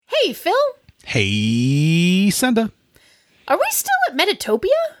Hey, Phil. Hey, Senda. Are we still at Metatopia?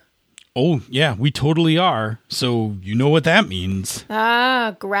 Oh, yeah, we totally are. So you know what that means.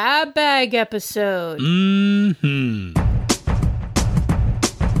 Ah, grab bag episode. Mm-hmm.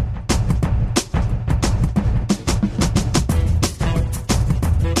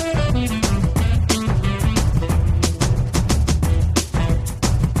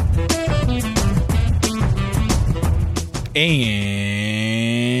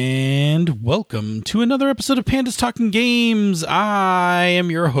 And welcome to another episode of Pandas Talking Games. I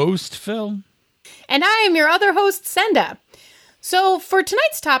am your host, Phil. And I am your other host, Senda. So for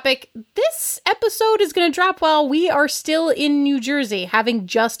tonight's topic, this episode is going to drop while we are still in New Jersey, having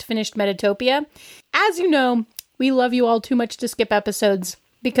just finished Metatopia. As you know, we love you all too much to skip episodes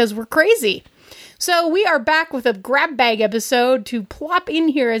because we're crazy. So we are back with a grab bag episode to plop in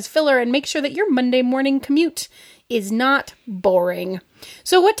here as filler and make sure that your Monday morning commute is not boring.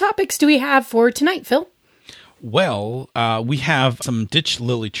 So what topics do we have for tonight, Phil? Well, we have some Ditch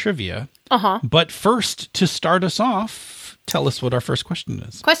Lily trivia. Uh-huh. But first, to start us off, tell us what our first question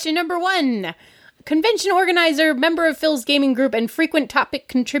is. Question number 1. Convention organizer, member of Phil's gaming group, and frequent topic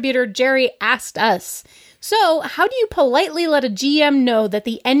contributor Jerry asked us, so how do you politely let a GM know that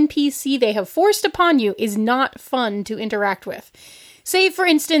the NPC they have forced upon you is not fun to interact with? Say, for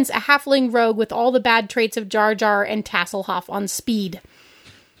instance, a halfling rogue with all the bad traits of Jar Jar and Tasselhoff on speed.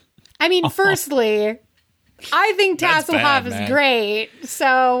 I mean, firstly, I think Tasselhoff is great,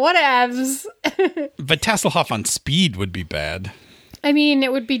 so whatevs. But Tasselhoff on speed would be bad. I mean,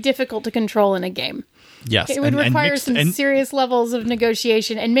 it would be difficult to control in a game. Yes. It would require some serious levels of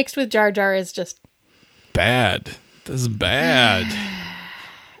negotiation, and mixed with Jar Jar is just... bad. This is bad.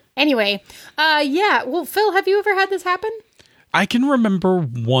 Anyway, yeah. Well, Phil, have you ever had this happen? I can remember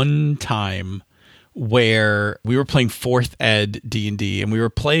one time where we were playing 4th Ed D&D, and we were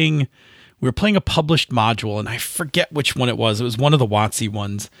playing a published module, and I forget which one it was. It was one of the WotC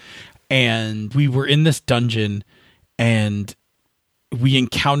ones, and we were in this dungeon, and we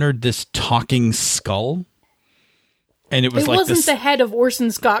encountered this talking skull, and it was like wasn't the head of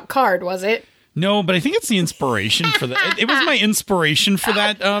Orson Scott Card, was it? No, but I think it's the inspiration for that. It was my inspiration for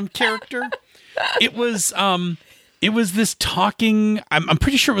that character. It was this talking. I'm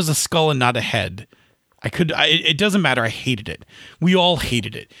pretty sure it was a skull and not a head. It doesn't matter. I hated it. We all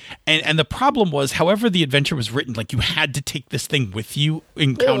hated it. And the problem was, however the adventure was written, like you had to take this thing with you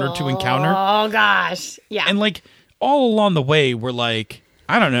encounter to encounter. Oh gosh. Yeah. And like all along the way, we're like,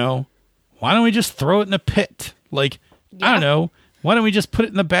 I don't know. Why don't we just throw it in a pit? Like, yeah. I don't know. Why don't we just put it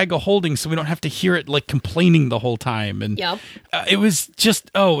in the bag of holding so we don't have to hear it like complaining the whole time? And it was just,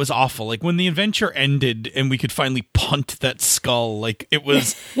 it was awful. Like when the adventure ended and we could finally punt that skull, like it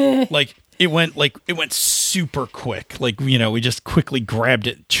was like, it went super quick. Like, you know, we just quickly grabbed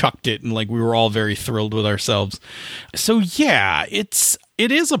it, chucked it, and like we were all very thrilled with ourselves. So yeah, it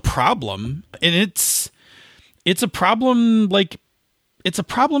is a problem, and it's a problem. Like it's a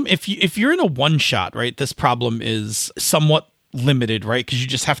problem if you're in a one shot, right? This problem is somewhat limited, right? Because you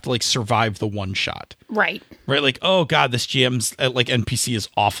just have to like survive the one shot, right? Like, oh god, this GM's like NPC is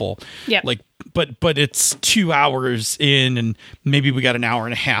awful. Yeah, like. But it's 2 hours in, and maybe we got an hour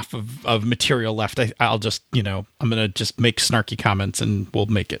and a half of material left. I'll just, I'm going to just make snarky comments and we'll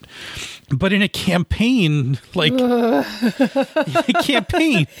make it. But in a campaign, like,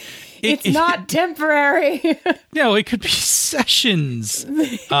 it's not temporary. No, it could be sessions.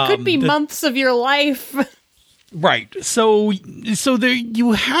 It could be months of your life. Right. So there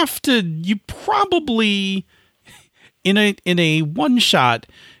you probably in a one shot.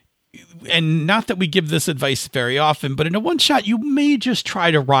 And not that we give this advice very often, but in a one shot, you may just try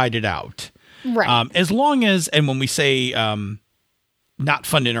to ride it out. Right. As long as, and when we say not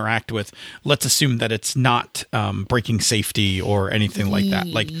fun to interact with, let's assume that it's not breaking safety or anything like that.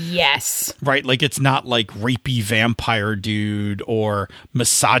 Like, yes. Right. Like it's not like rapey vampire dude or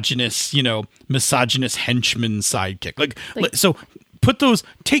misogynist henchman sidekick. Like so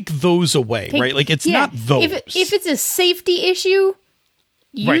take those away, right? Like it's not those. If it's a safety issue,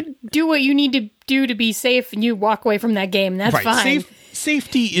 you do what you need to do to be safe, and you walk away from that game. That's fine.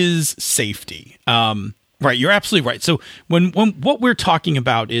 Safety is safety. Right, you're absolutely right. So when what we're talking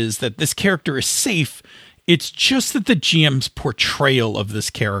about is that this character is safe, it's just that the GM's portrayal of this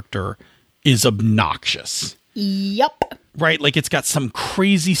character is obnoxious. Yup. Right, like it's got some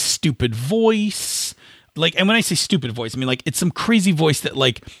crazy stupid voice. Like, and when I say stupid voice, I mean like it's some crazy voice that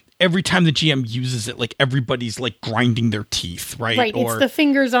like every time the GM uses it, like everybody's like grinding their teeth, right? Right. It's the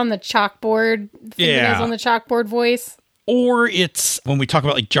fingers on the chalkboard. On the chalkboard voice. Or it's when we talk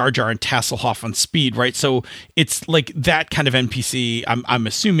about like Jar Jar and Tasselhoff on Speed, right? So it's like that kind of NPC, I'm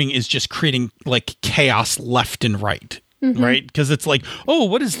assuming, is just creating like chaos left and right. Right? Because it's like, oh,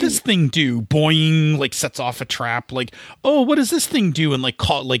 what does this thing do? Boing, like sets off a trap. Like, oh, what does this thing do? And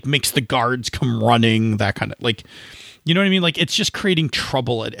like makes the guards come running, that kind of like, you know what I mean? Like it's just creating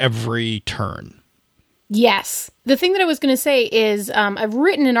trouble at every turn. Yes. The thing that I was going to say is I've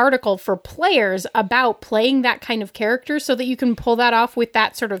written an article for players about playing that kind of character so that you can pull that off with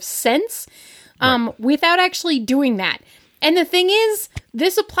that sort of sense without actually doing that. And the thing is,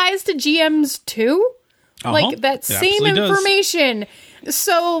 this applies to GMs too. Like that same information. Does.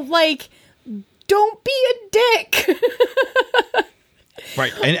 So like, don't be a dick.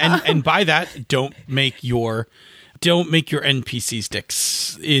 Right. And by that, don't make your NPCs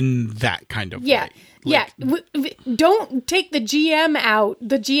dicks in that kind of way. Like, don't take the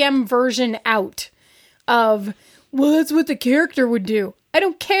GM version out of, well, that's what the character would do. I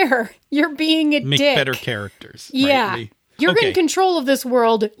don't care. You're being a dick. Make better characters. Yeah. Right? You're in control of this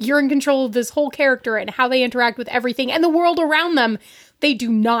world. You're in control of this whole character and how they interact with everything and the world around them. They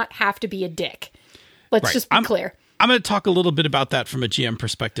do not have to be a dick. Let's just be clear. I'm going to talk a little bit about that from a GM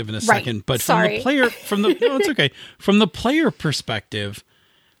perspective in a second, but no, it's okay. From the player perspective,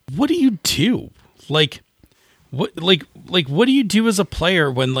 what do you do? Like, what do you do as a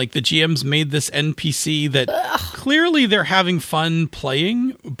player when like the GM's made this NPC that clearly they're having fun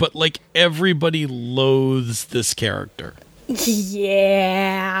playing, but like everybody loathes this character?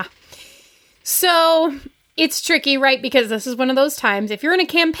 Yeah. So it's tricky, right? Because this is one of those times, if you're in a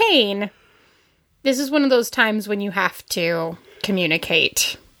campaign, this is one of those times when you have to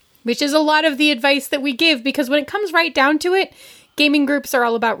communicate, which is a lot of the advice that we give, because when it comes right down to it, gaming groups are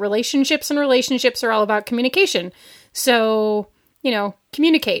all about relationships, and relationships are all about communication. So,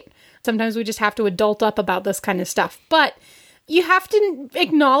 communicate. Sometimes we just have to adult up about this kind of stuff. But you have to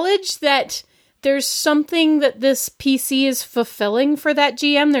acknowledge that there's something that this PC is fulfilling for that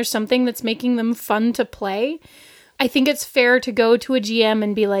GM. There's something that's making them fun to play. I think it's fair to go to a GM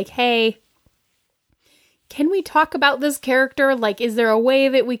and be like, hey, can we talk about this character? Like, is there a way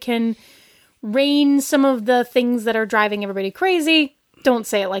that we can rein some of the things that are driving everybody crazy? Don't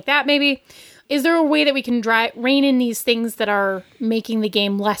say it like that, maybe. Is there a way that we can rein in these things that are making the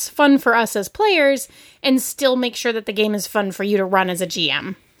game less fun for us as players and still make sure that the game is fun for you to run as a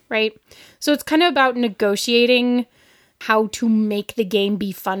GM, right? So it's kind of about negotiating how to make the game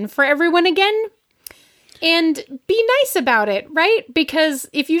be fun for everyone again. And be nice about it, right? Because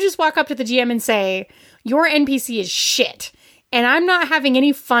if you just walk up to the GM and say, your NPC is shit, and I'm not having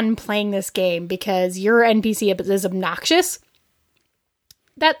any fun playing this game because your NPC is obnoxious,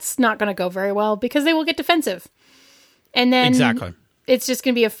 that's not going to go very well because they will get defensive. And then it's just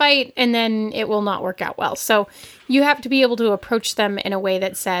going to be a fight, and then it will not work out well. So you have to be able to approach them in a way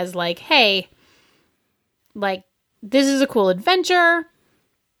that says, like, hey, like, this is a cool adventure.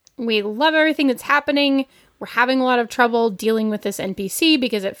 We love everything that's happening. We're having a lot of trouble dealing with this NPC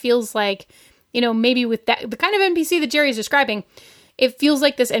because it feels like, maybe with that, the kind of NPC that Jerry's describing, it feels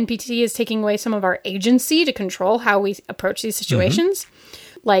like this NPC is taking away some of our agency to control how we approach these situations.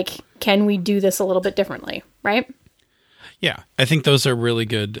 Like, can we do this a little bit differently, right? Yeah, I think those are really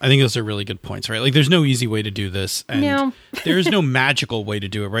good. I think those are really good points, right? Like, there's no easy way to do this, and there is no magical way to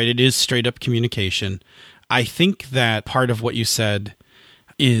do it, right? It is straight up communication. I think that part of what you said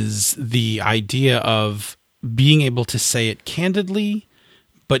is the idea of being able to say it candidly,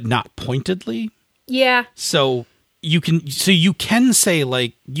 but not pointedly. Yeah. So you can say,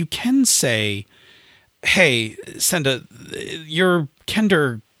 hey, Senda, your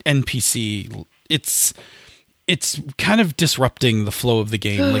Kender NPC, it's kind of disrupting the flow of the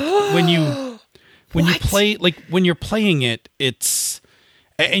game. Like when you play, like when you're playing it,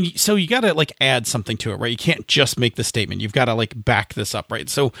 and so you got to like add something to it, right? You can't just make the statement. You've got to like back this up, right?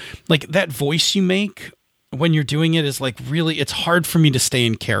 So like that voice you make when you're doing it is like really, it's hard for me to stay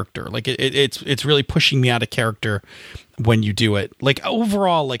in character. Like it's really pushing me out of character when you do it. Like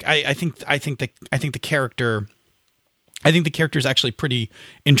overall, like I think the character is actually pretty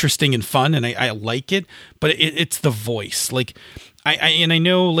interesting and fun, and I like it, but it's the voice. Like I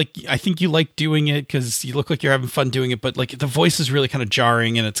know, like, I think you like doing it because you look like you're having fun doing it, but like the voice is really kind of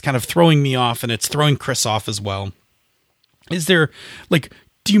jarring, and it's kind of throwing me off, and it's throwing Chris off as well. Is there, like,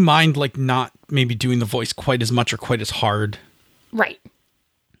 do you mind like not maybe doing the voice quite as much or quite as hard? Right.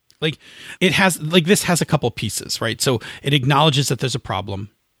 Like this has a couple pieces, right? So it acknowledges that there's a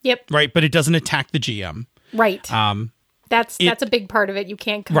problem. Yep. Right. But it doesn't attack the GM. Right. That's a big part of it. You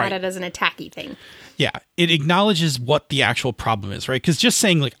can't come at it as an attacky thing. Yeah. It acknowledges what the actual problem is, right? Because just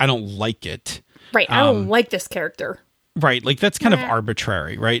saying like, I don't like it. Right. I don't like this character. Right. Like that's kind of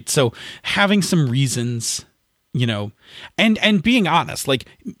arbitrary, right? So having some reasons, and being honest, like,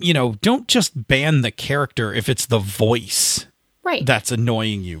 don't just ban the character if it's the voice right that's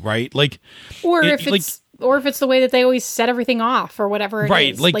annoying you, right? Like, or if it's the way that they always set everything off or whatever it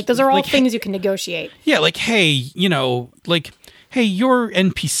is. Like those are all things you can negotiate. Yeah, like, hey, hey, your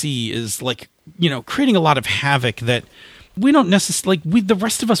NPC is like, creating a lot of havoc that we don't necessarily, the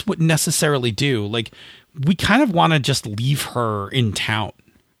rest of us wouldn't necessarily do. Like, we kind of want to just leave her in town.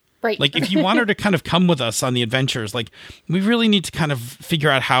 Right. Like, if you want her to kind of come with us on the adventures, like, we really need to kind of figure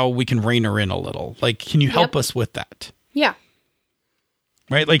out how we can rein her in a little. Like, can you help us with that? Yeah.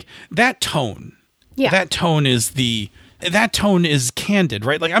 Right? Like, that tone. Yeah. That tone is candid,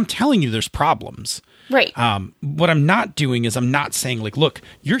 right? Like, I'm telling you there's problems. Right. What I'm not doing is I'm not saying, like, look,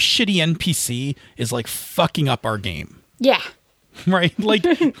 your shitty NPC is, like, fucking up our game. Yeah. Right? Like,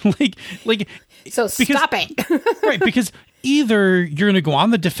 so stop it. Right, because either you're going to go on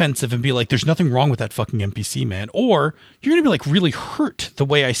the defensive and be like, there's nothing wrong with that fucking NPC, man, or you're going to be, like, really hurt the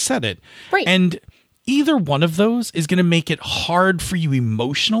way I said it. Right. And either one of those is going to make it hard for you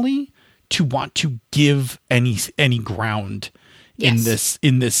emotionally to want to give any ground in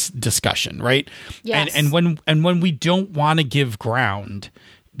this discussion, right? Yes. And when we don't want to give ground,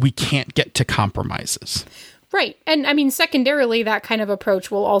 we can't get to compromises. Right. And I mean, secondarily, that kind of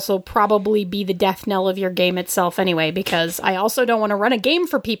approach will also probably be the death knell of your game itself anyway, because I also don't want to run a game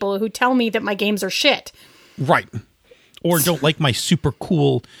for people who tell me that my games are shit. Right. Or don't like my super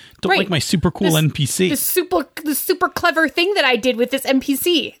cool NPC. The super clever thing that I did with this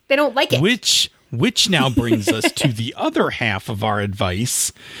NPC. They don't like it. Which now brings us to the other half of our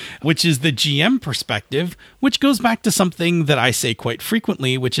advice, which is the GM perspective, which goes back to something that I say quite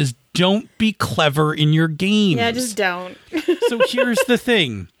frequently, which is don't be clever in your games. Yeah, just don't. So here's the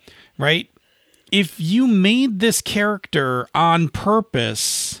thing, right? If you made this character on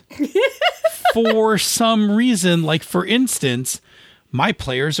purpose for some reason, like, for instance, my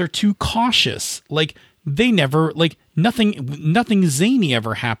players are too cautious. Like, they never, like, nothing zany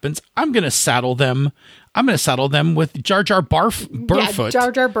ever happens. I'm going to saddle them with Jar Jar Burfoot. Yeah,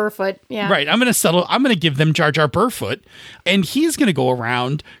 Jar Jar Burfoot. Yeah. Right. I'm going to give them Jar Jar Burfoot, and he's going to go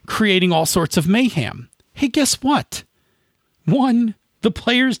around creating all sorts of mayhem. Hey, guess what? One, the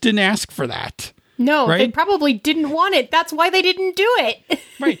players didn't ask for that. No, right? They probably didn't want it. That's why they didn't do it.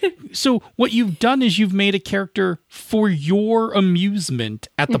 Right. So what you've done is you've made a character for your amusement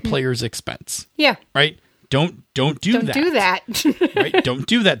at the player's expense. Yeah. Right? Don't do that. Don't do that. Right? Don't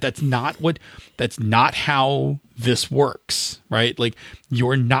do that. That's not how this works, right? Like,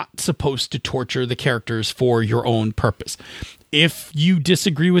 you're not supposed to torture the characters for your own purpose. If you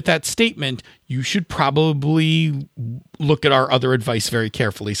disagree with that statement, you should probably look at our other advice very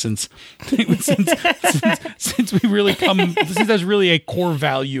carefully, since we really since that's really a core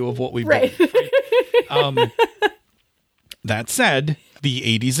value of what we've done. Right? That said, the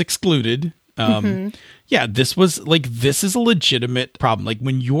 80s excluded. Yeah, this is a legitimate problem. Like,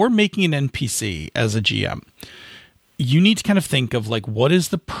 when you're making an NPC as a GM, you need to kind of think of, like, what is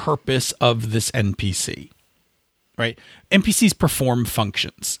the purpose of this NPC? Right? NPCs perform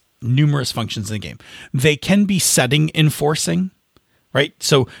functions, numerous functions in the game. They can be setting enforcing, right?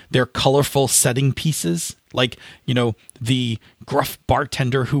 So they're colorful setting pieces, like, the gruff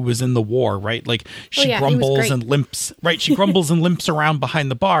bartender who was in the war, right? Like, she grumbles and limps, right? She grumbles and limps around behind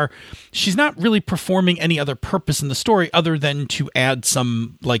the bar. She's not really performing any other purpose in the story other than to add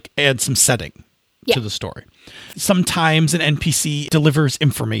some setting to the story. Sometimes an NPC delivers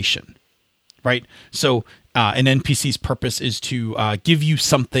information, right? So an NPC's purpose is to give you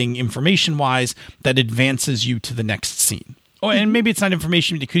something information-wise that advances you to the next scene. Oh, and maybe it's not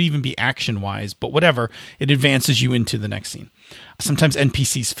information, it could even be action-wise, but whatever, it advances you into the next scene. Sometimes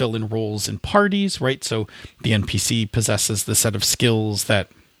NPCs fill in roles in parties, right? So the NPC possesses the set of skills that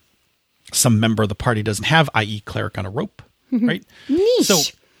some member of the party doesn't have, i.e. cleric on a rope, right? Niche. So,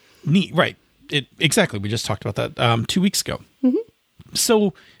 neat, right. Exactly, we just talked about that 2 weeks ago.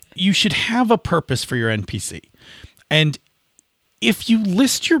 So you should have a purpose for your NPC. And if you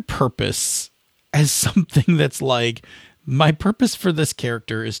list your purpose as something that's like, my purpose for this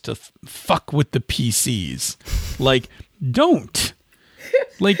character is to fuck with the PCs, like, don't.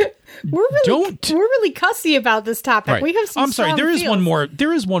 Like, we're really cussy about this topic. Right. We have some. I'm sorry. There is feels. one more.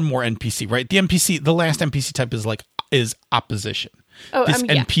 There is one more NPC, right? The last NPC type is opposition. Oh, this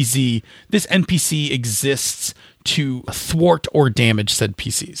NPC exists to thwart or damage said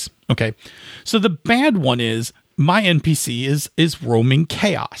PCs. Okay, so the bad one is my NPC is roaming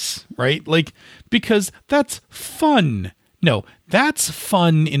chaos, right? Like, because that's fun. No, that's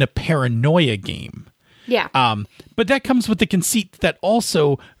fun in a paranoia game. Yeah. But that comes with the conceit that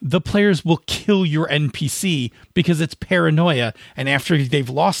also the players will kill your NPC because it's paranoia. And after they've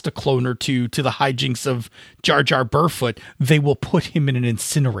lost a clone or two to the hijinks of Jar Jar Burfoot, they will put him in an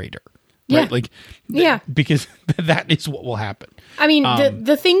incinerator. Yeah. Right? Because that is what will happen. I mean,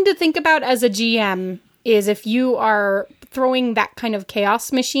 the thing to think about as a GM is if you are throwing that kind of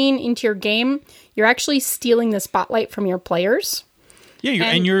chaos machine into your game, you're actually stealing the spotlight from your players.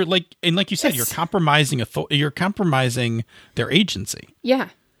 Yeah, you're like you said, you're compromising you're compromising their agency. Yeah.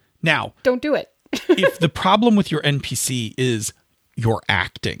 Now, don't do it. if the problem with your NPC is your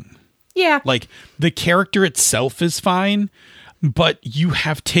acting, yeah, like the character itself is fine, but you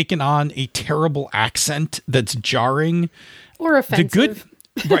have taken on a terrible accent that's jarring or offensive.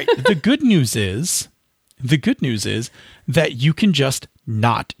 The good news is that you can just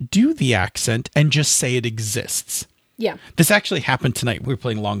not do the accent and just say it exists. Yeah. This actually happened tonight. We were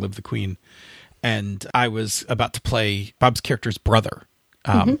playing Long Live the Queen, and I was about to play Bob's character's brother,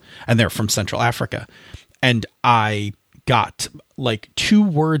 and they're from Central Africa. And I got like 2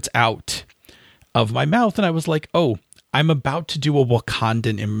 words out of my mouth, and I was like, oh, I'm about to do a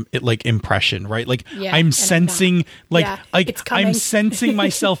Wakandan impression, right? Like I'm sensing I'm sensing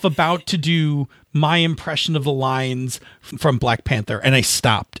myself about to do my impression of the lines from Black Panther, and I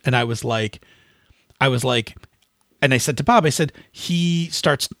stopped, and I was like, and I said to Bob, I said, he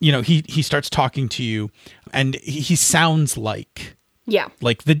starts talking to you, and he sounds like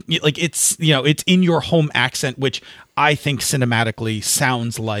it's it's in your home accent, which I think cinematically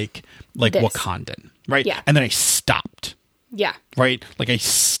sounds like this. Wakandan. Right. Yeah. And then I stopped. Yeah. Right. Like I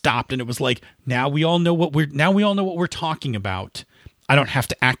stopped, and it was like, now we all know what we're talking about. I don't have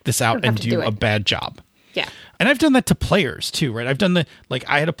to act this out and do a bad job. Yeah. And I've done that to players too, right? I've done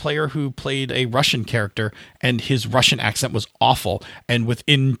I had a player who played a Russian character, and his Russian accent was awful. And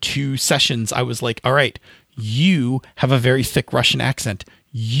within 2 sessions, I was like, all right, you have a very thick Russian accent.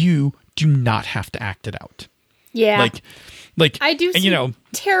 You do not have to act it out. Yeah. Like I do see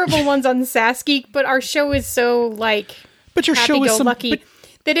terrible ones on Sasgeek, but our show is so but your show is lucky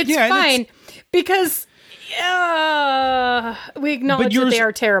that it's fine because we acknowledge that they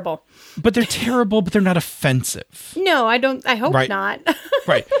are terrible. But they're terrible, but they're not offensive. No, I don't. I hope not.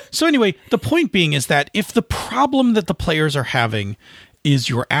 Right. So anyway, the point being is that if the problem that the players are having is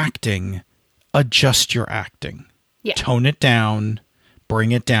your acting, adjust your acting. Yeah. Tone it down.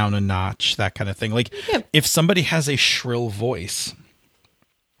 Bring it down a notch, that kind of thing. If somebody has a shrill voice,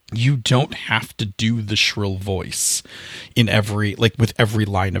 you don't have to do the shrill voice in with every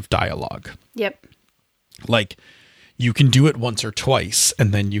line of dialogue. Yep. You can do it once or twice,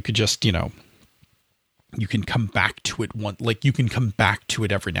 and then you could just, you can come back to it you can come back to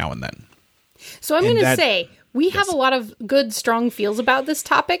it every now and then. So I'm going to say, we have a lot of good, strong feels about this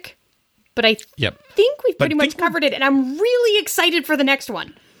topic. But I think we've pretty much covered it, and I'm really excited for the next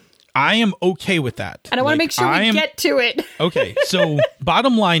one. I am okay with that. And I want to make sure we get to it. Okay, so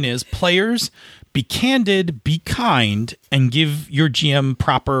bottom line is, players, be candid, be kind, and give your GM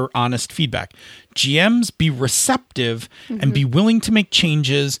proper, honest feedback. GMs, be receptive and be willing to make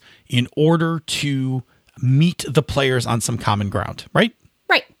changes in order to meet the players on some common ground, right?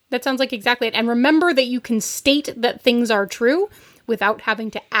 Right. That sounds like exactly it. And remember that you can state that things are true without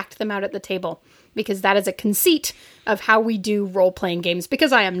having to act them out at the table, because that is a conceit of how we do role-playing games,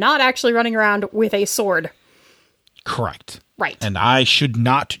 because I am not actually running around with a sword. Correct. Right. And I should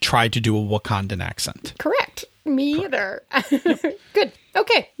not try to do a Wakandan accent. Correct. Me either. Good.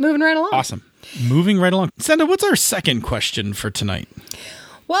 Okay, moving right along. Awesome. Moving right along. Senda, what's our second question for tonight?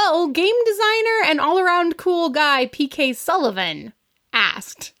 Well, game designer and all-around cool guy PK Sullivan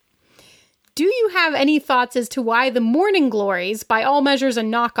asked, do you have any thoughts as to why the Morning Glories, by all measures a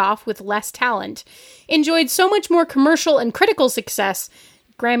knockoff with less talent, enjoyed so much more commercial and critical success,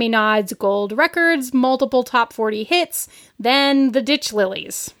 Grammy nods, gold records, multiple top 40 hits, than the Ditch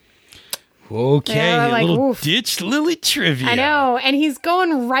Lilies? Okay, a little Ditch Lily trivia. I know, and he's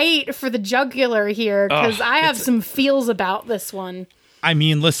going right for the jugular here, because I have some feels about this one. I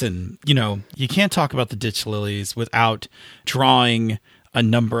mean, listen, you can't talk about the Ditch Lilies without drawing a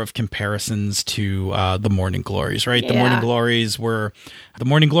number of comparisons to the Morning Glories, right? Yeah. The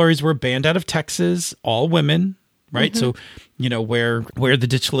Morning Glories were a band out of Texas, all women, right? So, where the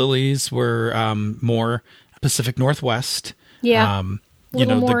Ditch Lilies were more Pacific Northwest. Yeah. The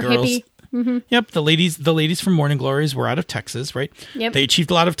more girls. hippie. Mm-hmm. Yep, the ladies from Morning Glories were out of Texas, right? Yep. They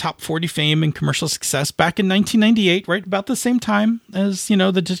achieved a lot of top 40 fame and commercial success back in 1998, right? About the same time as,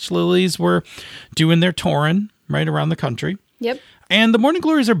 the Ditch Lilies were doing their touring right around the country. Yep. And the Morning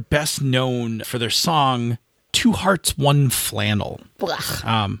Glories are best known for their song, Two Hearts, One Flannel.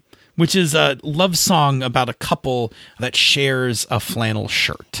 which is a love song about a couple that shares a flannel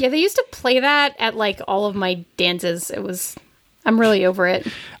shirt. Yeah, they used to play that at like all of my dances. I'm really over it.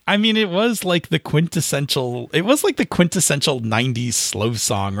 I mean, it was like the quintessential 90s slow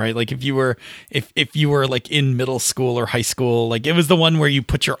song, right? Like if you were like in middle school or high school, like it was the one where you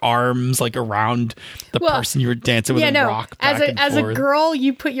put your arms like around the person you were dancing with and rock back and as forth. A girl,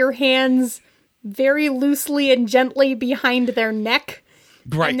 you put your hands very loosely and gently behind their neck.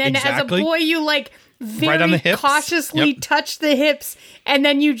 Right, and then exactly. as a boy, you like very right on the hips. cautiously touch the hips, and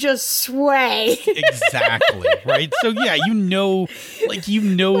then you just sway. Exactly, right? So yeah,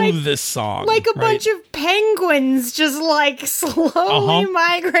 this song. Like a bunch of penguins just like slowly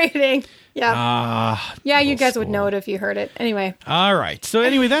migrating. Yeah. You guys would know it if you heard it. Anyway. All right. So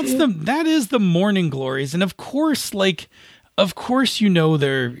anyway, that is the Morning Glories, and of course you know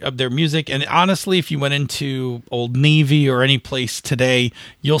their music, and honestly, if you went into Old Navy or any place today,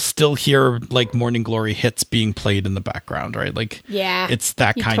 you'll still hear like Morning Glory hits being played in the background, right? Like, it's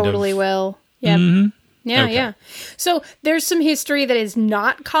that kind of. You totally will. Yep. Mm-hmm. Yeah, okay. yeah. So there's some history that is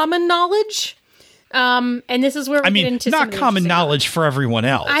not common knowledge. And this is where we get into not common knowledge for everyone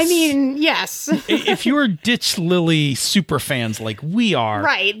else. I mean, yes. If you're Ditch Lily super fans like we are,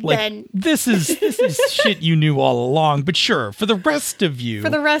 right? Like, then this is shit you knew all along. But sure, for the rest of you,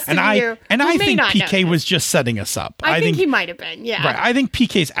 I think PK was just setting us up. I think he might have been. Yeah, right. I think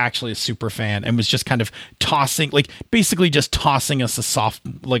PK is actually a super fan and was just kind of basically just tossing us a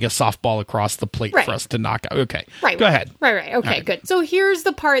softball across the plate for us to knock out. Okay, Go ahead. Right. Okay, good. So here's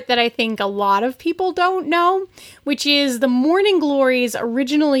the part that I think a lot of people don't know, which is the Morning Glories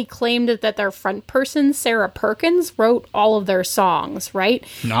originally claimed that their front person, Sarah Perkins, wrote all of their songs, right?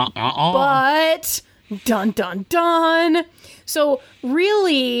 But, dun dun dun. So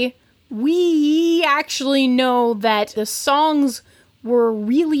really, we actually know that the songs were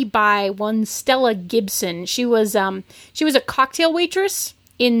really by one Stella Gibson. She was a cocktail waitress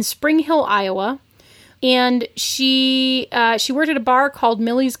in Spring Hill, Iowa, and she worked at a bar called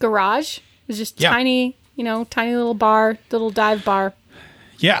Millie's Garage. It was just tiny little bar, little dive bar.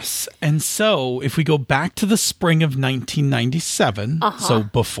 Yes. And so if we go back to the spring of 1997, so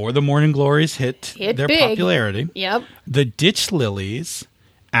before the Morning Glories hit their big popularity, the Ditch Lilies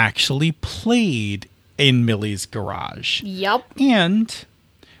actually played in Millie's Garage. Yep. And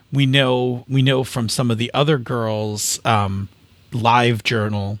we know from some of the other girls' live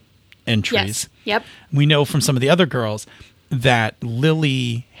journal entries. Yep. We know from some of the other girls that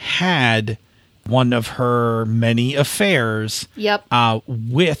Lily had one of her many affairs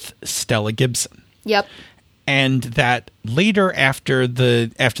with Stella Gibson. Yep. And that later after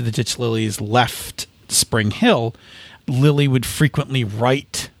the Ditch Lilies left Spring Hill, Lily would frequently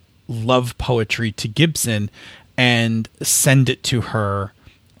write love poetry to Gibson and send it to her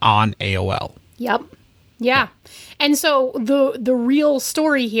on AOL. Yep. Yeah. And so the real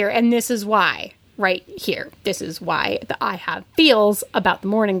story here, and this is why, right here, this is why I have feels about the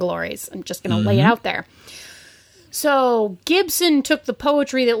Morning Glories. I'm just going to lay it out there. So Gibson took the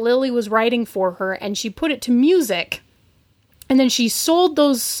poetry that Lily was writing for her and she put it to music. And then she sold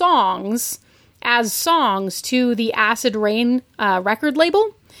those songs as songs to the Acid Rain record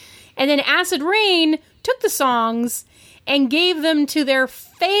label. And then Acid Rain took the songs and gave them to their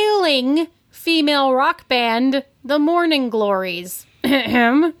failing female rock band, the Morning Glories.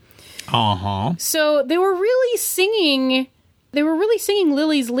 So they were really singing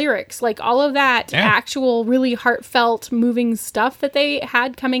Lily's lyrics, like all of that actual really heartfelt, moving stuff that they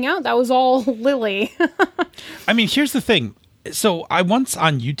had coming out. That was all Lily. I mean, here's the thing. So I once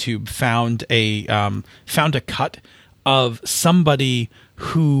on YouTube found a cut of somebody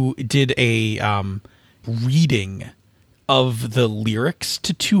who did a reading of the lyrics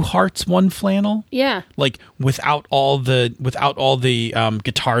to Two Hearts, One Flannel. Yeah. Like without all the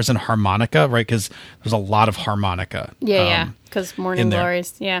guitars and harmonica, right? Because there's a lot of harmonica. Yeah. Because Morning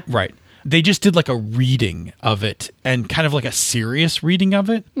Glories. Yeah. Right. They just did like a reading of it and kind of like a serious reading of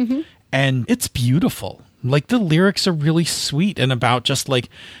it. Mm-hmm. And it's beautiful. Like the lyrics are really sweet and about just like,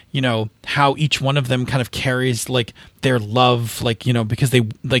 how each one of them kind of carries like their love, like, because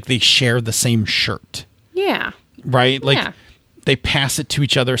they share the same shirt. Yeah. Right? Like they pass it to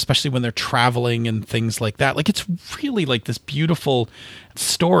each other, especially when they're traveling and things like that. Like it's really like this beautiful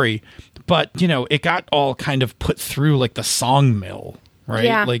story, but it got all kind of put through like the song mill, right?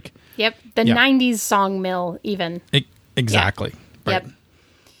 Yeah. Like, the 90s song mill even. Exactly. Yeah. Right. Yep.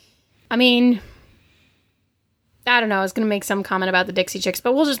 I mean, I don't know. I was going to make some comment about the Dixie Chicks,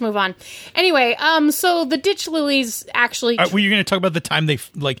 but we'll just move on. Anyway, so the Ditch Lilies actually... were you going to talk about the time they,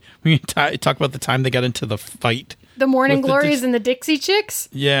 like, talk about the time they got into the fight The Morning With the Glories and the Dixie Chicks?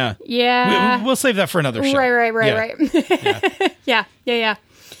 Yeah. Yeah. We'll save that for another show. Right. Yeah.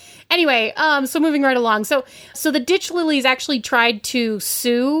 Anyway, so moving right along. So the Ditch Lilies actually tried to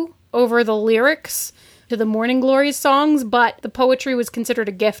sue over the lyrics to the Morning Glories songs, but the poetry was considered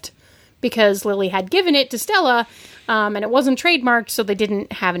a gift because Lily had given it to Stella, and it wasn't trademarked, so they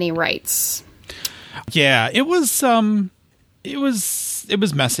didn't have any rights. Yeah, it was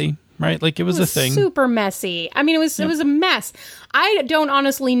messy, right? Like it was a thing. Super messy. I mean, it was a mess. I don't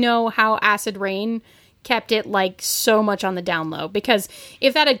honestly know how Acid Rain kept it like so much on the down low, because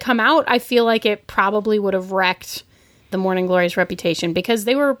if that had come out, I feel like it probably would have wrecked the Morning Glory's reputation, because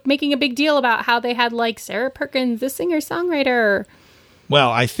they were making a big deal about how they had like Sarah Perkins, the singer-songwriter. Well,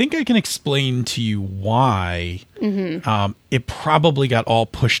 I think I can explain to you why it probably got all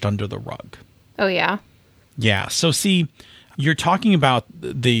pushed under the rug. Oh, yeah? Yeah. So see, you're talking about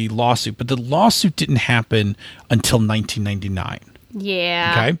the lawsuit, but the lawsuit didn't happen until 1999.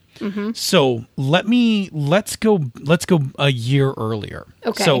 Yeah. Okay. So let's go a year earlier.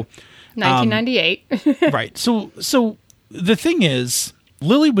 Okay. So 1998. right. So the thing is,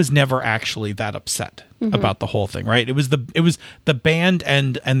 Lily was never actually that upset about the whole thing, right? It was the band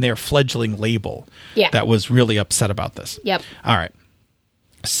and their fledgling label that was really upset about this. Yep. All right.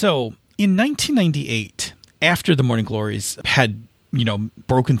 So in 1998, after the Morning Glories had,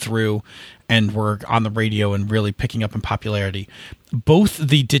 broken through and were on the radio and really picking up in popularity, both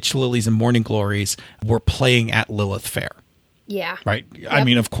the Ditch Lilies and Morning Glories were playing at Lilith Fair. Yeah. Right? Yep. I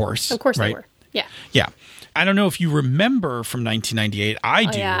mean, of course. Of course right? they were. Yeah. Yeah. I don't know if you remember from 1998. I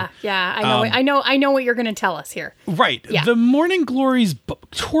do. Yeah. I know what you're going to tell us here. Right. Yeah. The Morning Glories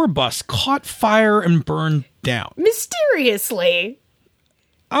tour bus caught fire and burned down. Mysteriously.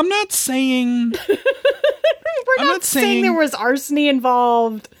 I'm not saying... We're not saying there was arsony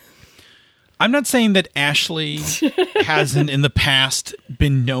involved. I'm not saying that Ashley hasn't in the past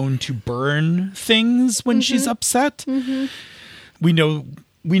been known to burn things when she's upset. We know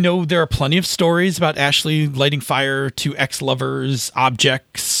there are plenty of stories about Ashley lighting fire to ex-lovers,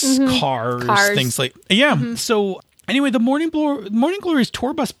 objects, cars, things like... Yeah. So anyway, the Morning Glories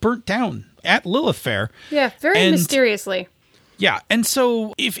tour bus burnt down at Lilith Fair. Yeah, very mysteriously. Yeah, and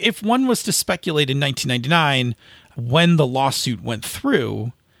so if one was to speculate in 1999, when the lawsuit went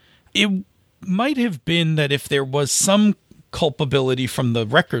through, it might have been that if there was some culpability from the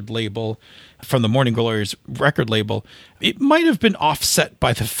record label, from the Morning Glories record label, it might have been offset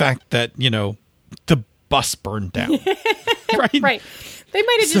by the fact that, the bus burned down. Right? Right. They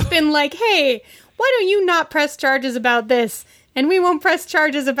might have just been like, hey, why don't you not press charges about this? And we won't press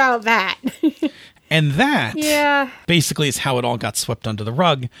charges about that. And that basically is how it all got swept under the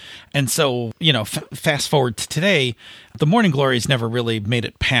rug. And so, fast forward to today, the Morning Glories never really made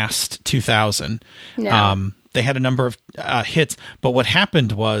it past 2000. No. They had a number of hits, but what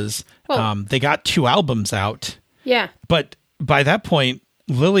happened was they got 2 albums out. Yeah. But by that point,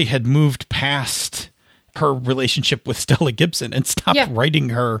 Lily had moved past her relationship with Stella Gibson and stopped writing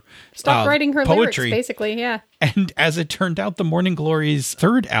her poetry. Lyrics, basically, yeah. And as it turned out, the Morning Glories'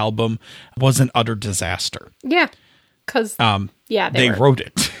 3rd album was an utter disaster. Yeah, because they wrote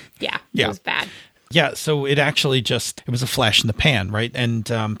it. Yeah, it was bad. Yeah, so it actually it was a flash in the pan, right? And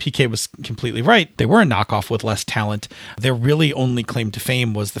PK was completely right. They were a knockoff with less talent. Their really only claim to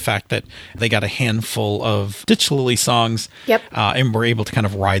fame was the fact that they got a handful of Ditch Lily songs and were able to kind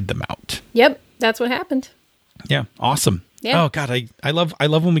of ride them out. Yep, that's what happened. Yeah, awesome. Yeah. Oh, God, I love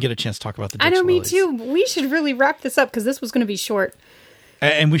when we get a chance to talk about the Ditch Lilies. I know, me too. We should really wrap this up because this was going to be short.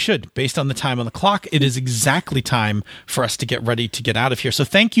 And we should, based on the time on the clock. It is exactly time for us to get ready to get out of here. So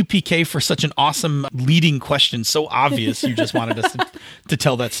thank you, PK, for such an awesome leading question. So obvious you just wanted us to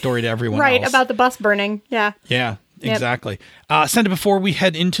tell that story to everyone else. Right, about the bus burning. Yeah. Yeah, exactly. Send it before we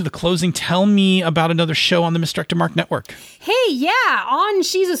head into the closing. Tell me about another show on the Misdirected Mark Network. Hey, yeah, on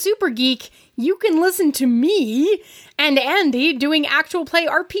She's a Super Geek, you can listen to me and Andy doing actual play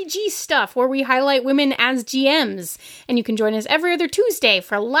RPG stuff where we highlight women as GMs. And you can join us every other Tuesday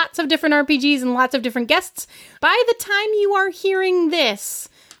for lots of different RPGs and lots of different guests. By the time you are hearing this,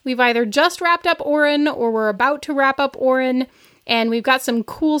 we've either just wrapped up Orin or we're about to wrap up Orin. And we've got some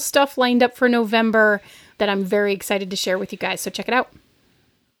cool stuff lined up for November that I'm very excited to share with you guys. So check it out.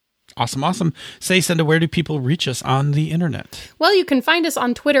 Awesome. Say, Senda, where do people reach us on the internet? Well, you can find us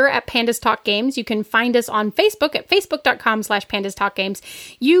on Twitter at Pandas Talk Games. You can find us on Facebook at facebook.com/Pandas Talk Games.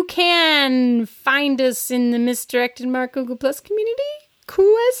 You can find us in the Misdirected Mark Google Plus community?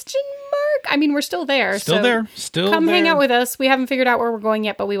 Question mark? I mean, we're still there. Still come hang out with us. We haven't figured out where we're going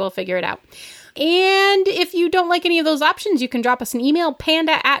yet, but we will figure it out. And if you don't like any of those options, you can drop us an email,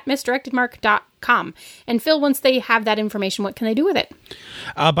 panda@misdirectedmark.com. gmail.com. And Phil, once they have that information, what can they do with it?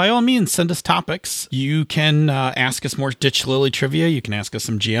 By all means, send us topics. You can ask us more Ditch Lily trivia. You can ask us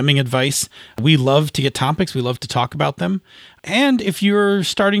some GMing advice. We love to get topics. We love to talk about them. And if you're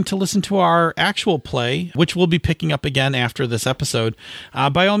starting to listen to our actual play, which we'll be picking up again after this episode,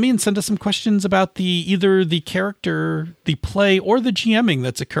 by all means, send us some questions about either the character, the play, or the GMing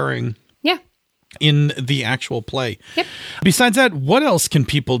that's occurring. Yeah. In the actual play. Yep. Besides that, what else can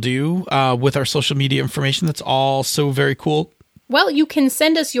people do with our social media information that's all so very cool? Well, you can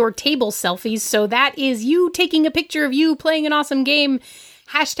send us your table selfies. So that is you taking a picture of you playing an awesome game,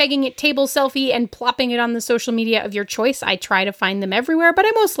 hashtagging it table selfie, and plopping it on the social media of your choice. I try to find them everywhere, but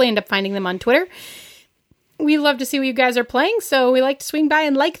I mostly end up finding them on Twitter. We love to see what you guys are playing, so we like to swing by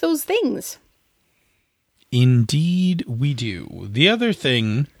and like those things. Indeed, we do. The other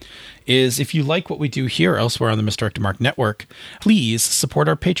thing is, if you like what we do here elsewhere on the Misdirected Mark Network, please support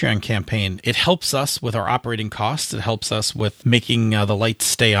our Patreon campaign. It helps us with our operating costs. It helps us with making the lights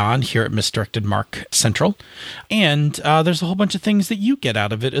stay on here at Misdirected Mark Central. And there's a whole bunch of things that you get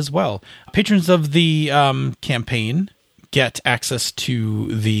out of it as well. Patrons of the campaign get access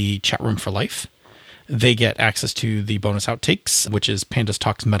to the chat room for life. They get access to the bonus outtakes, which is Pandas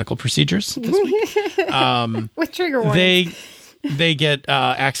Talks Medical Procedures this week. With trigger warnings. They get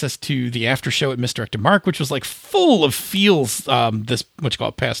access to the after show at Misdirected Mark, which was like full of feels this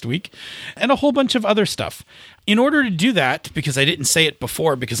past week, and a whole bunch of other stuff. In order to do that, because I didn't say it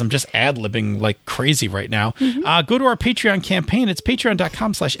before, because I'm just ad-libbing like crazy right now, go to our Patreon campaign. It's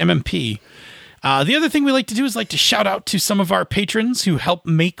patreon.com/MMP. The other thing we like to do is like to shout out to some of our patrons who help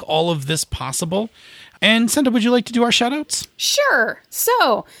make all of this possible. And Senda, would you like to do our shout outs? Sure.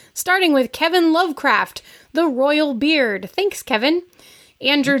 So, starting with Kevin Lovecraft, the Royal Beard. Thanks, Kevin.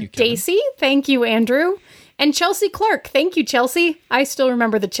 Andrew Dacey. Thank you, Andrew. And Chelsea Clark. Thank you, Chelsea. I still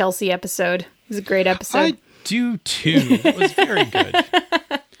remember the Chelsea episode. It was a great episode. I do too. It was very good.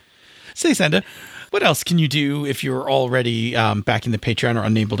 Say, Senda, what else can you do if you're already backing the Patreon or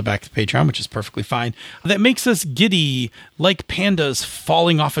unable to back the Patreon, which is perfectly fine, that makes us giddy like pandas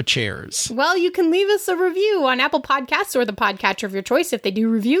falling off of chairs? Well, you can leave us a review on Apple Podcasts or the podcatcher of your choice if they do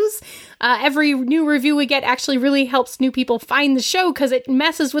reviews. Every new review we get actually really helps new people find the show because it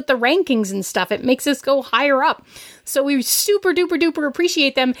messes with the rankings and stuff. It makes us go higher up. So we super duper duper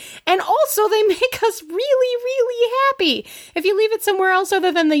appreciate them. And also they make us really, really happy. If you leave it somewhere else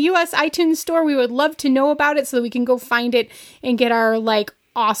other than the US iTunes store, we would love to know about it so that we can go find it and get our like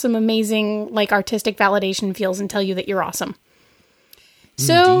awesome, amazing, like artistic validation feels and tell you that you're awesome.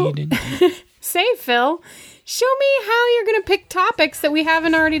 So Indeed. say, Phil, show me how you're going to pick topics that we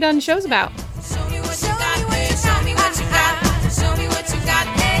haven't already done shows about. Show me what you got, show me what you got, show me what you got,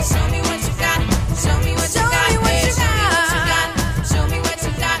 show me what you got, show me what you got, show me what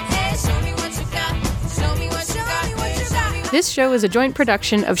you got, show me what you got, show me what you got. This show is a joint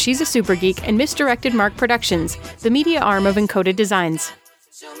production of She's a Super Geek and Misdirected Mark Productions, the media arm of Encoded Designs.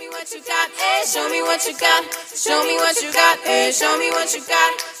 Show me what you got, show me what you got, show me what you got, show me what you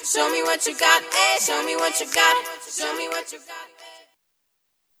got, show me what you got, show me what you got, show me what you got.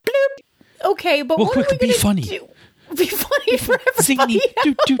 Okay, but Well, what quick, are we be going funny. to do? Be funny for everybody.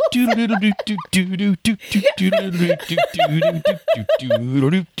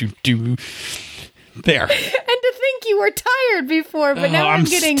 There. And to think you were tired before, but now I'm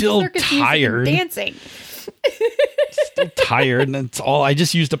getting still circus tired. music and dancing. Still tired, and that's all. I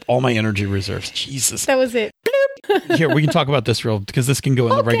just used up all my energy reserves. Jesus. That was it. Here, we can talk about this real, because this can go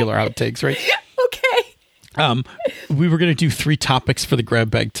in the regular outtakes, right? Okay. We were going to do 3 topics for the grab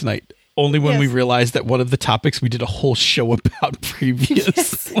bag tonight. Only when we realized that one of the topics we did a whole show about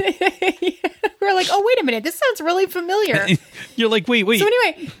previously. We're like, oh, wait a minute. This sounds really familiar. You're like, wait. So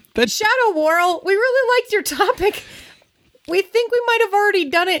anyway, Shadow Worrel, we really liked your topic. We think we might have already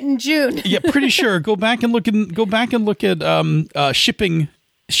done it in June. Yeah, pretty sure. Go back and look at shipping.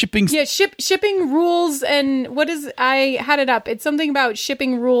 Yeah, shipping rules and I had it up. It's something about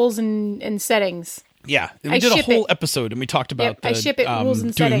shipping rules and settings. Yeah, we did a whole episode and we talked about I ship it rules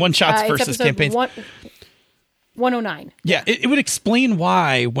and doing settings. one shots It's versus episode campaigns. 109. Yeah, it would explain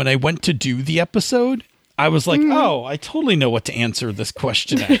why when I went to do the episode, I was like, oh, I totally know what to answer this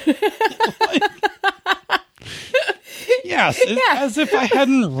question at. Yes, as if I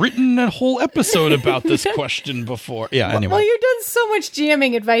hadn't written a whole episode about this question before. Yeah, anyway. Well, you've done so much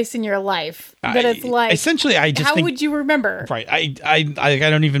GMing advice in your life that it's like, essentially, I just how think, would you remember? Right, I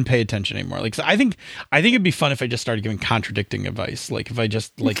don't even pay attention anymore. Like, so I think it'd be fun if I just started giving contradicting advice. Like, if I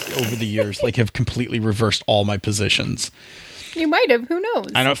just over the years have completely reversed all my positions. You might have. Who knows?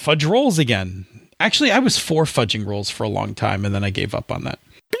 I know, fudge rolls again. Actually, I was for fudging rolls for a long time, and then I gave up on that.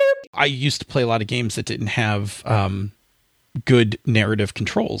 I used to play a lot of games that didn't have good narrative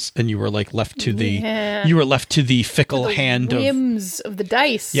controls, and you were like left to the fickle hand of whims of the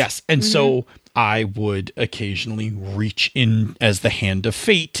dice. yes. And so I would occasionally reach in as the hand of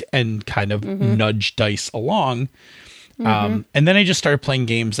fate and kind of nudge dice along. And then I just started playing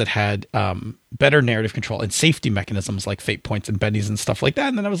games that had better narrative control and safety mechanisms like fate points and bennies and stuff like that.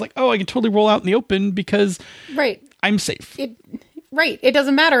 And then I was like, oh, I can totally roll out in the open because Right. I'm safe. It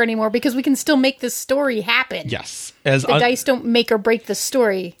doesn't matter anymore because we can still make this story happen. Yes. As The dice don't make or break the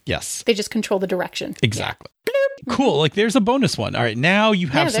story. yes. They just control the direction. Exactly. Cool. Like there's a bonus one. All right. Now you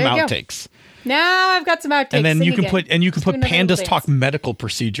have some there you go. outtakes. Now I've got some outtakes. And then Sing you can again. put do another pandas thing. talk medical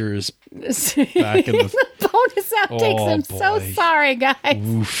procedures Back back in the bonus outtakes. Oh, I'm so boy. sorry, guys.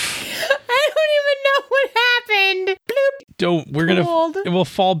 oof. I don't even know what happened. We're gonna Cold. it will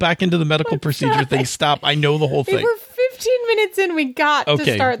fall back into the medical procedure sorry. thing. Stop. I know the whole We thing. were 15 minutes in. We got to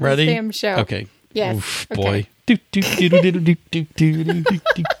Okay, start ready? this damn show. Okay. Yes. Oof, Okay. boy. I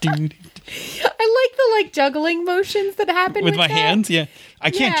like the juggling motions that happen With my that. hands, yeah.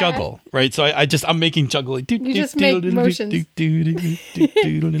 I can't Yeah. juggle, right? So I'm making juggling. You just make motions.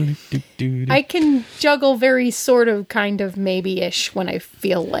 I can juggle very sort of, kind of, maybe-ish when I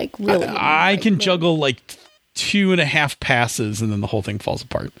feel like really. I can juggle like 2.5 passes and then the whole thing falls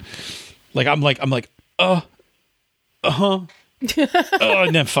apart. Like I'm like, oh, no,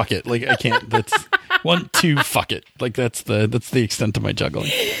 fuck it. Like I can't. That's 1, 2, fuck it. Like that's the extent of my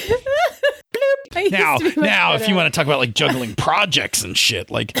juggling. I used Now, to be much if better you at want to talk about like juggling projects and shit,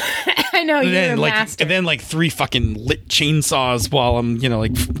 like it. I know you're then a like master. and then like 3 fucking lit chainsaws while I'm 3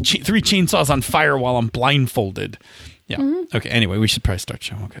 chainsaws on fire while I'm blindfolded. Yeah. Mm-hmm. Okay. Anyway, we should probably start the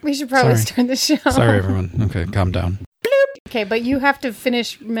show. Okay. We should probably Sorry. start the show. Sorry, everyone. Okay, calm down. Okay, but you have to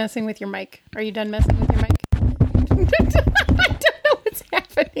finish messing with your mic. Are you done messing with your mic? I don't know what's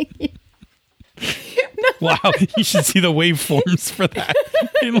happening. Wow, you should see the waveforms for that.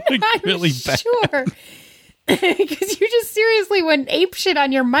 They look really bad. Sure. Because you just seriously went apeshit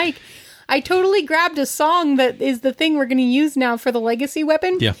on your mic. I totally grabbed a song that is the thing we're going to use now for the legacy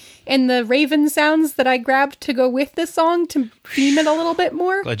weapon. Yeah. And the Raven sounds that I grabbed to go with this song to theme it a little bit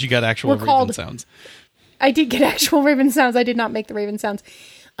more. Glad you got actual We're Raven called- sounds. I did get actual Raven sounds. I did not make the Raven sounds.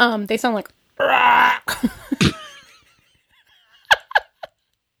 They sound like...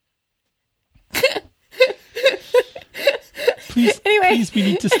 Please, we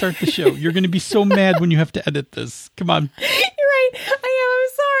need to start the show. You're going to be so mad when you have to edit this. Come on. You're right. I am. I'm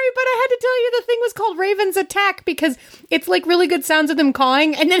sorry, but I had to tell you the thing was called Raven's Attack because it's like really good sounds of them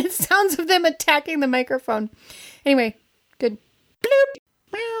cawing, and then it's sounds of them attacking the microphone. Anyway, good. Bloop.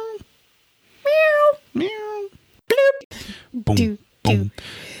 Meow. Meow. Meow. Bloop. Boom, Do, boom.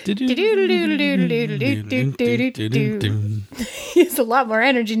 Do-do-do-do-do-do-do-do-do-do-do. He has a lot more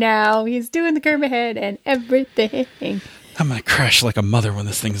energy now. He's doing the Kermit head and everything. I'm going to crash like a mother when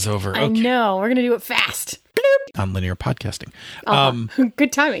this thing is over. I Okay. know. We're going to do it fast. On linear podcasting.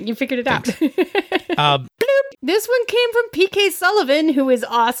 Good timing. You figured it out. Um, This one came from PK Sullivan, who is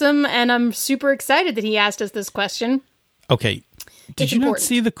awesome, and I'm super excited that he asked us this question. okay. Did It's you not important.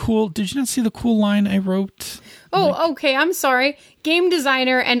 see the cool line I wrote? Oh, okay. I'm sorry. Game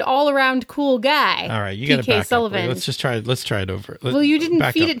designer and all-around cool guy. All right, you got to PK back Sullivan. up. Let's just try it. Let's try it over. Well, you didn't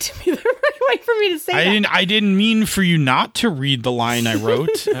Back feed up. it to me the right way for me to say that. I didn't mean for you not to read the line I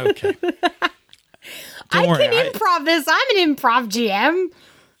wrote. Okay. I worry, can improv this. I'm an improv GM.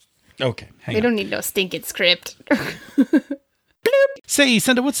 Okay. Hang We on. don't need no stinking script. Say,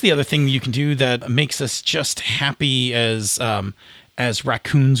 Senda, what's the other thing you can do that makes us just happy as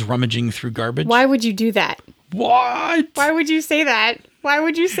raccoons rummaging through garbage? Why would you do that? What? Why would you say that? Why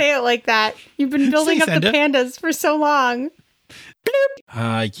would you say it like that? You've been building Say, up the Senda. pandas for so long.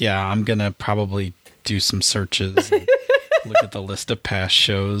 Yeah, I'm gonna probably do some searches and look at the list of past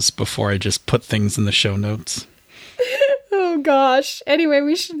shows before I just put things in the show notes. Oh gosh. Anyway,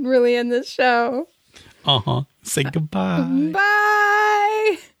 we should really end this show. Say goodbye.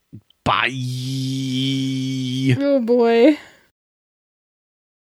 Bye. Bye. Oh boy.